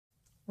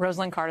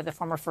Rosalynn Carter, the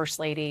former First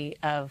Lady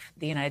of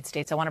the United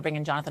States. I want to bring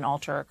in Jonathan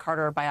Alter,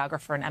 Carter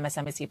biographer and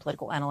MSNBC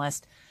political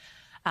analyst,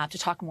 to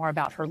talk more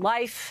about her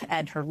life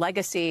and her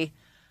legacy.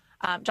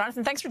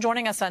 Jonathan, thanks for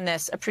joining us on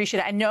this. Appreciate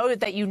it. I know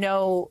that you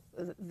know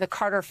the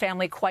Carter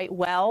family quite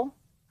well.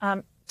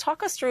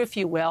 Talk us through, if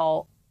you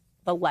will,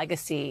 the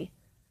legacy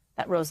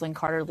that Rosalynn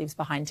Carter leaves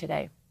behind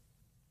today.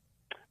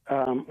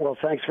 Well,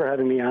 thanks for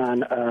having me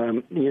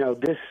on.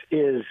 This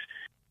is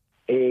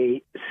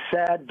a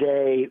sad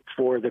day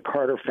for the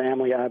Carter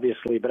family,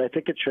 obviously, but I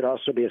think it should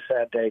also be a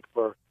sad day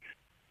for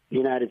the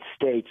United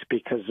States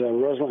because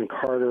Rosalynn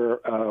Carter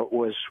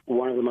was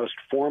one of the most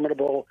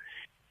formidable,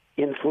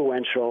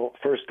 influential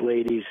first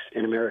ladies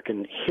in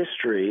American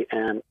history,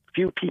 and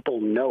few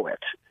people know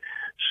it.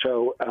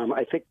 So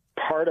I think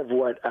part of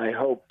what I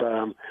hope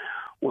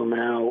will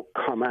now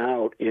come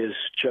out is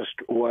just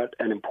what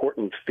an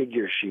important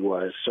figure she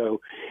was.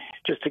 So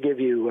just to give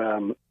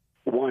you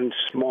one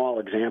small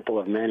example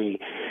of many,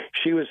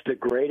 she was the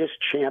greatest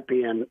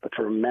champion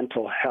for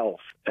mental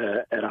health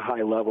at a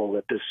high level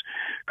that this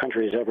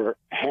country has ever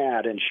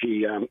had, and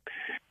she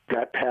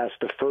got passed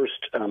the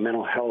first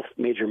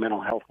major mental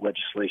health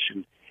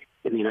legislation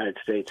in the United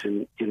States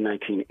in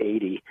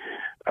 1980.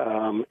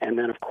 And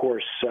then, of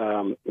course,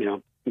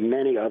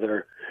 many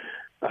other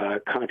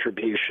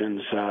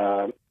contributions.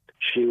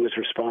 She was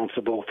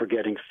responsible for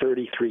getting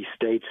 33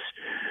 states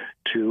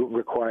to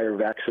require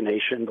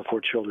vaccination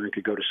before children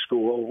could go to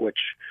school, which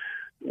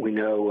we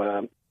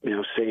know,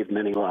 saved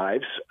many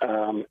lives.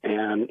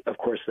 And, of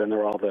course, then there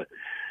are all the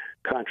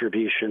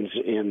contributions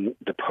in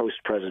the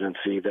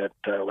post-presidency that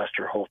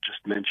Lester Holt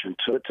just mentioned.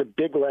 So it's a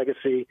big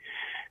legacy.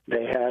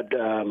 They had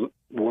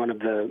one of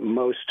the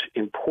most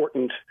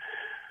important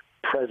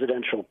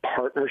presidential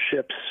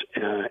partnerships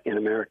in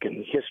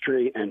American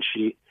history, and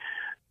she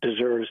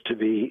deserves to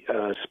be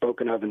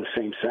spoken of in the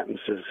same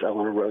sentence as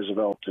Eleanor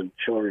Roosevelt and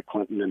Hillary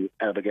Clinton and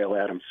Abigail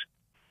Adams.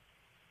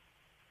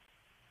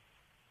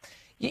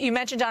 You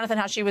mentioned, Jonathan,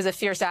 how she was a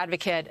fierce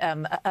advocate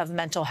of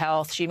mental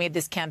health. She made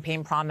this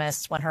campaign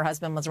promise when her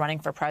husband was running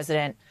for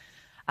president,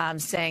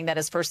 saying that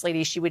as First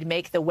Lady, she would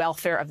make the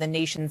welfare of the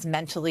nation's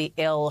mentally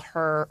ill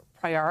her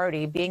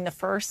priority, being the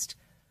first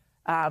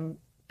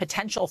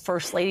potential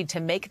First Lady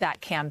to make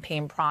that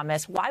campaign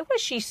promise. Why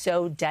was she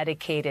so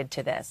dedicated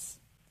to this?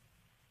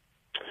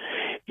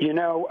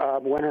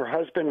 When her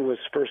husband was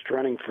first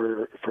running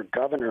for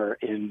governor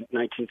in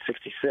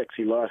 1966,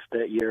 he lost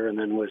that year and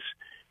then was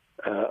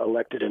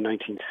elected in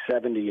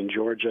 1970 in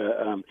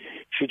Georgia.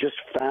 She just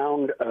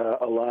found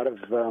a lot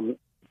of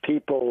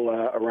people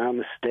around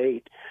the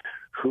state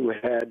who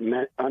had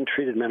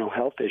untreated mental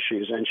health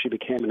issues, and she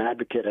became an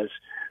advocate as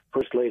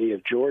First Lady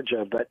of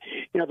Georgia. But,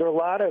 there are a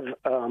lot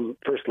of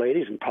First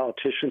Ladies and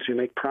politicians who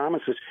make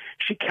promises.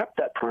 She kept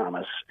that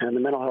promise, and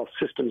the Mental Health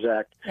Systems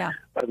Act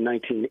of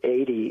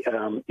 1980,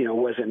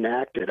 was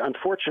enacted.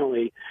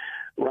 Unfortunately,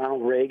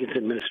 Ronald Reagan's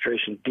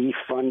administration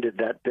defunded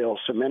that bill,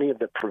 so many of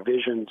the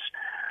provisions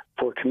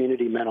for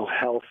community mental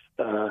health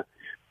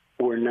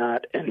were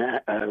not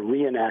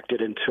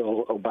reenacted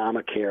until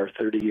Obamacare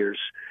 30 years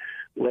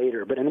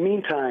later. But in the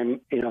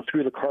meantime,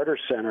 through the Carter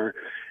Center,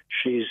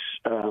 she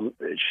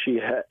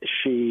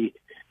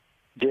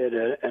did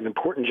an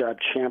important job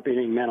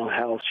championing mental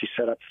health. She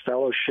set up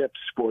fellowships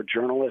for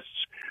journalists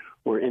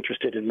who were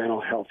interested in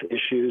mental health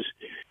issues.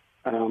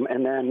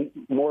 And then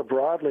more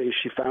broadly,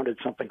 she founded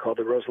something called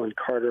the Rosalynn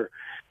Carter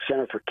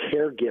Center for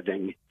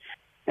Caregiving.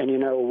 And,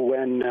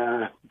 when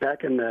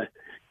back in the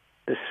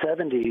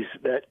 70s,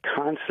 that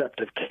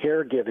concept of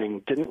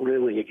caregiving didn't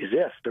really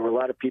exist. There were a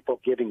lot of people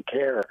giving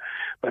care,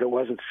 but it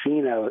wasn't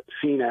seen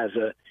as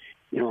a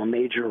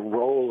major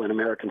role in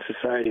American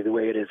society the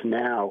way it is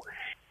now.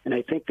 And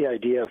I think the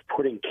idea of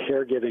putting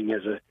caregiving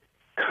as a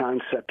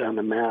concept on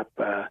the map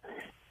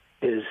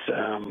is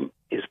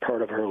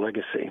part of her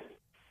legacy.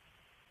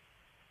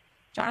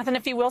 Jonathan,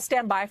 if you will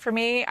stand by for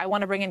me, I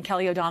want to bring in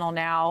Kelly O'Donnell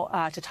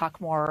now to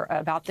talk more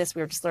about this.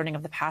 We were just learning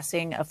of the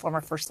passing of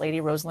former First Lady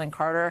Rosalynn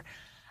Carter.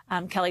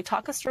 Kelly,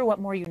 talk us through what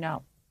more you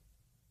know.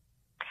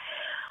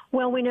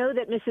 Well, we know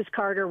that Mrs.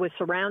 Carter was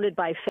surrounded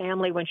by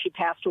family when she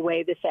passed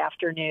away this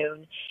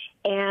afternoon.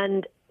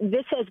 And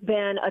this has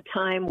been a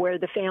time where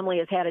the family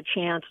has had a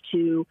chance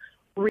to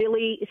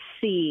really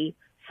see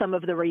some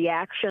of the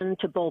reaction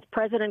to both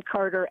President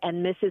Carter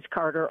and Mrs.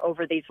 Carter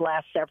over these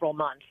last several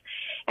months.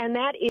 And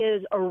that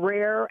is a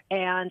rare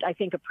and, I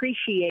think,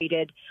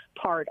 appreciated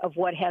part of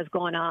what has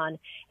gone on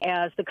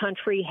as the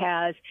country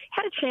has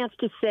had a chance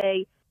to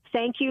say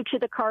thank you to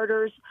the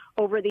Carters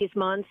over these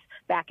months.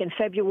 Back in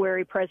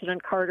February,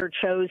 President Carter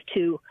chose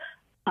to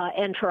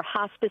enter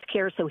hospice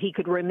care so he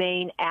could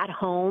remain at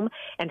home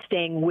and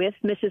staying with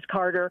Mrs.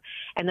 Carter.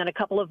 And then a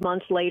couple of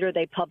months later,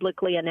 they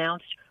publicly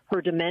announced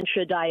her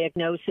dementia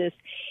diagnosis.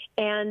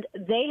 And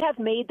they have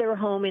made their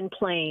home in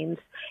Plains,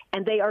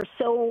 and they are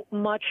so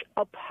much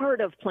a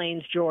part of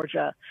Plains,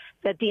 Georgia,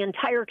 that the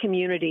entire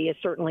community is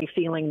certainly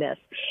feeling this.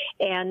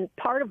 And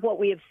part of what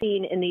we have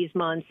seen in these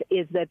months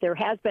is that there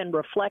has been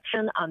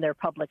reflection on their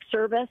public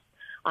service.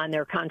 on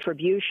their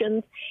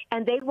contributions.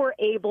 And they were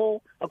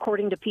able,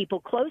 according to people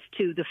close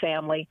to the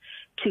family,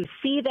 to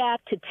see that,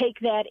 to take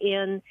that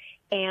in,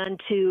 and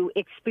to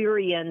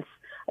experience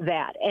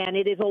that. And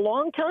it is a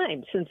long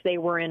time since they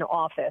were in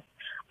office,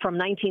 from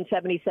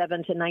 1977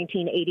 to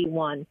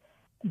 1981.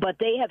 But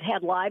they have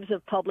had lives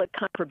of public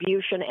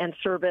contribution and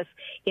service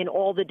in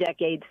all the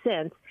decades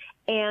since.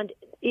 And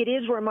it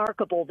is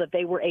remarkable that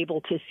they were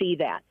able to see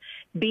that.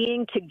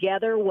 Being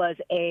together was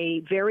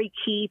a very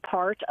key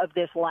part of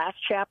this last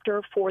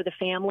chapter for the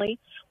family,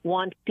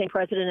 wanting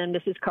President and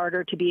Mrs.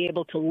 Carter to be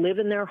able to live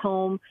in their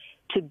home,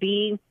 to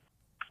be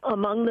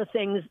among the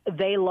things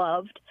they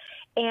loved.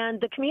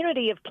 And the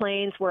community of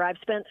Plains, where I've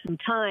spent some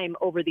time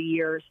over the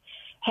years,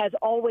 has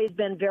always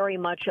been very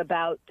much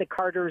about the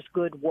Carter's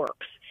good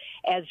works.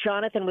 As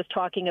Jonathan was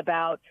talking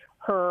about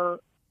her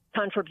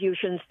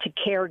contributions to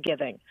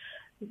caregiving,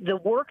 the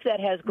work that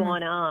has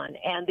gone on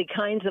and the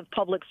kinds of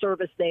public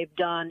service they've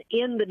done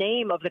in the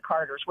name of the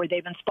Carters, where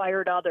they've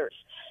inspired others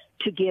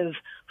to give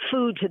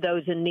food to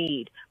those in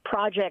need,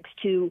 projects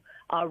to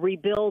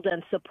rebuild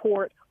and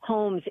support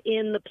homes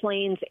in the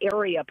Plains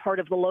area, part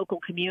of the local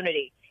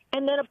community.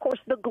 And then, of course,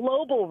 the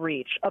global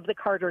reach of the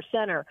Carter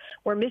Center,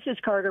 where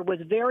Mrs. Carter was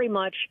very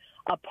much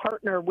a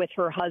partner with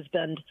her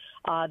husband,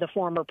 the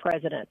former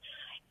president.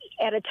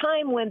 At a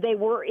time when they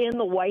were in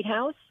the White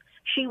House,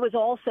 she was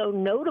also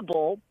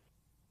notable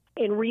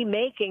in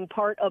remaking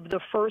part of the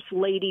First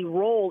Lady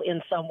role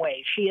in some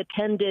ways. She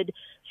attended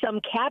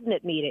some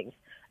cabinet meetings.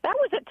 That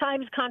was at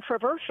times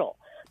controversial,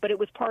 but it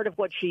was part of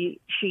what she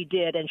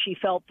did, and she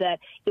felt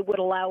that it would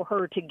allow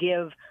her to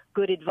give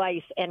good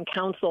advice and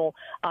counsel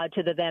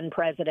to the then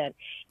president.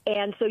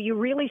 And so you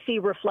really see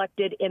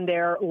reflected in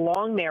their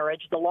long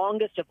marriage, the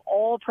longest of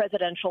all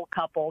presidential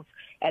couples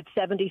at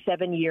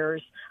 77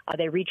 years.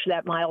 They reached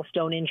that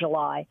milestone in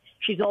July.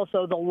 She's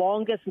also the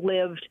longest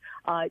lived,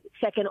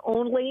 second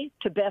only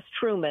to Bess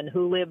Truman,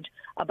 who lived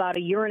about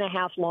a year and a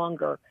half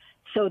longer.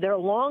 So their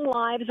long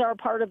lives are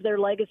part of their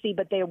legacy,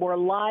 but they were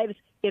lives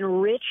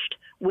enriched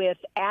with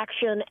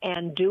action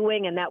and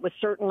doing, and that was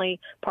certainly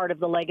part of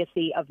the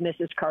legacy of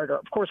Mrs. Carter.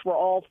 Of course, we're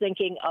all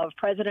thinking of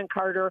President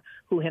Carter,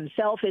 who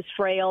himself is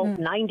frail,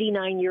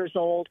 99 years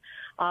old,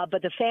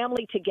 but the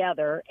family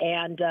together,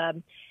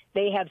 and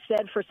they have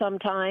said for some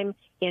time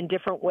in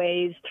different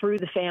ways through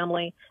the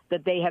family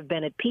that they have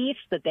been at peace,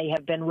 that they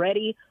have been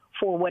ready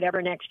for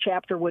whatever next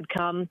chapter would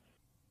come.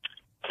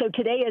 So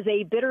today is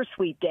a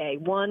bittersweet day,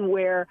 one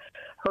where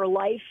her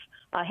life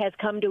has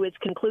come to its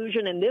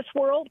conclusion in this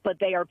world, but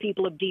they are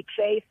people of deep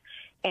faith,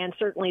 and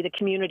certainly the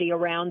community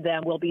around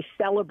them will be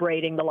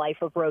celebrating the life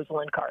of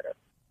Rosalynn Carter.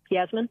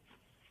 Yasmin?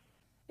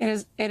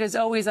 It is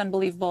always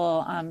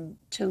unbelievable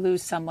to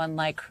lose someone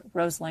like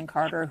Rosalynn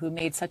Carter, who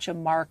made such a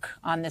mark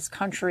on this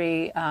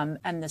country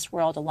and this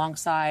world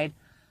alongside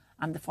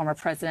the former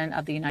president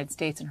of the United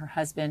States and her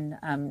husband,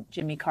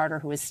 Jimmy Carter,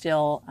 who is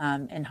still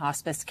in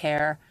hospice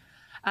care.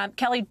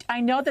 Kelly,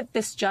 I know that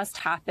this just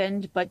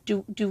happened, but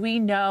do we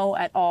know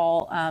at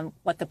all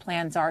what the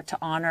plans are to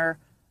honor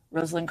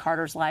Rosalynn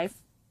Carter's life?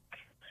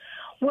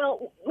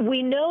 Well,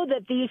 we know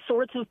that these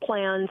sorts of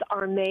plans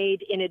are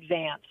made in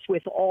advance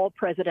with all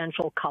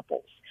presidential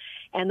couples.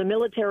 And the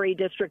military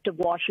district of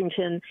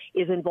Washington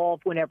is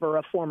involved whenever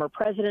a former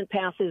president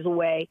passes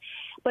away.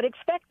 But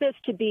expect this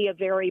to be a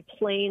very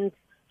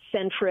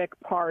Plains-centric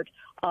part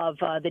of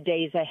the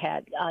days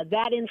ahead.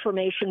 That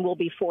information will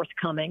be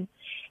forthcoming.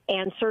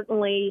 And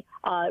certainly,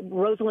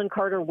 Rosalynn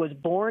Carter was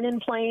born in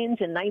Plains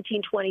in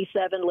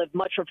 1927, lived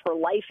much of her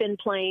life in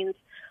Plains,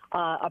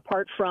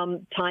 apart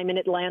from time in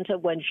Atlanta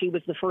when she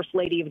was the First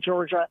Lady of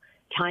Georgia,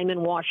 time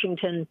in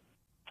Washington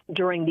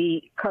during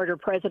the Carter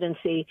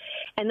presidency.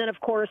 And then, of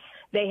course,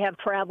 they have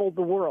traveled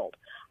the world.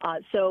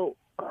 So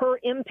her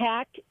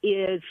impact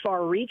is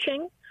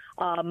far-reaching.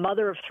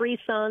 Mother of 3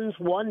 sons,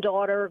 1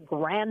 daughter,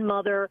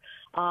 grandmother.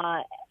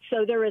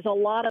 So there is a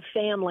lot of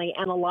family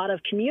and a lot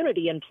of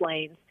community in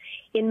Plains.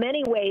 In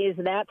many ways,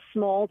 that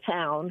small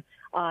town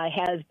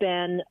has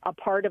been a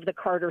part of the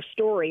Carter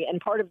story, and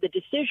part of the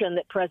decision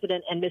that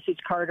President and Mrs.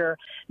 Carter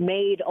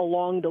made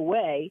along the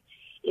way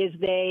is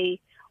they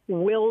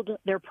willed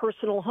their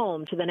personal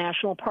home to the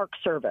National Park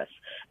Service.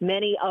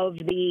 Many of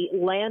the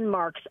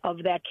landmarks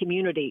of that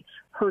community,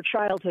 her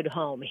childhood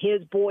home,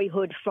 his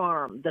boyhood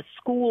farm, the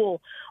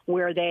school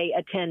where they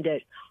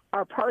attended,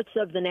 are parts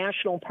of the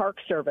National Park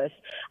Service.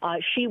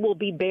 She will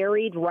be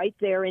buried right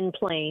there in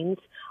Plains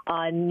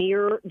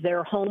near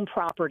their home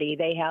property.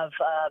 They have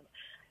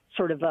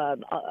sort of a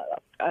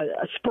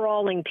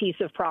sprawling piece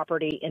of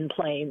property in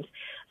Plains.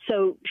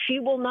 So she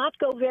will not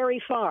go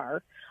very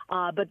far,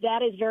 but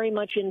that is very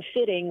much in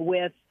fitting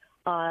with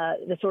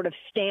the sort of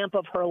stamp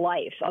of her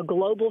life, a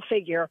global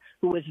figure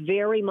who was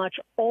very much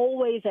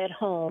always at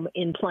home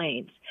in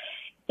Plains.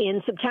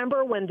 In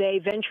September, when they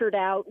ventured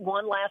out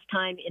one last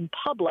time in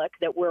public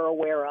that we're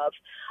aware of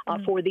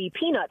for the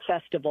Peanut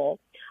Festival,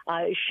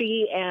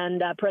 she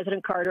and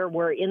President Carter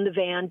were in the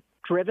van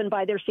driven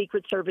by their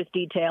Secret Service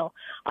detail.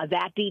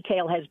 That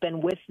detail has been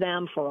with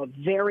them for a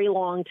very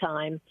long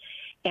time.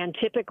 And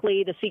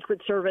typically the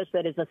Secret Service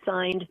that is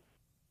assigned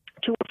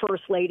to a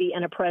First Lady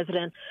and a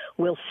president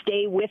will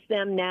stay with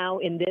them now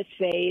in this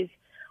phase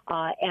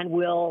and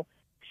will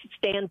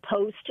stand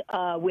post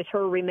with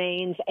her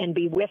remains and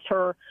be with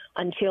her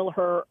until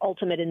her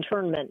ultimate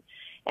internment.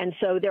 And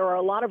so there are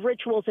a lot of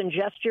rituals and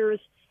gestures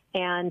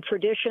and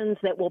traditions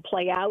that will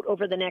play out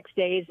over the next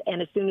days.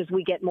 And as soon as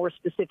we get more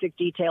specific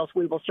details,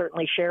 we will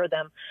certainly share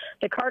them.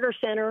 The Carter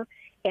Center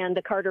and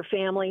the Carter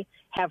family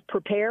have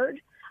prepared.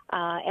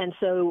 And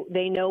so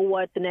they know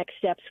what the next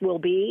steps will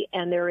be.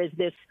 And there is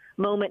this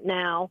moment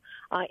now.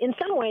 In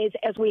some ways,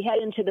 as we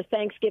head into the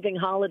Thanksgiving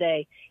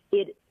holiday,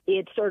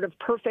 it sort of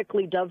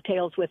perfectly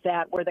dovetails with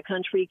that, where the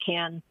country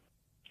can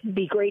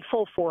be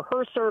grateful for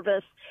her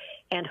service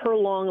and her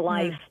long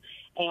life,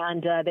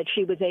 and that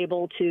she was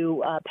able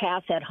to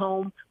pass at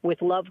home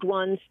with loved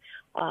ones.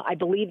 I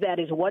believe that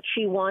is what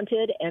she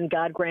wanted, and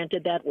God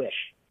granted that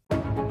wish.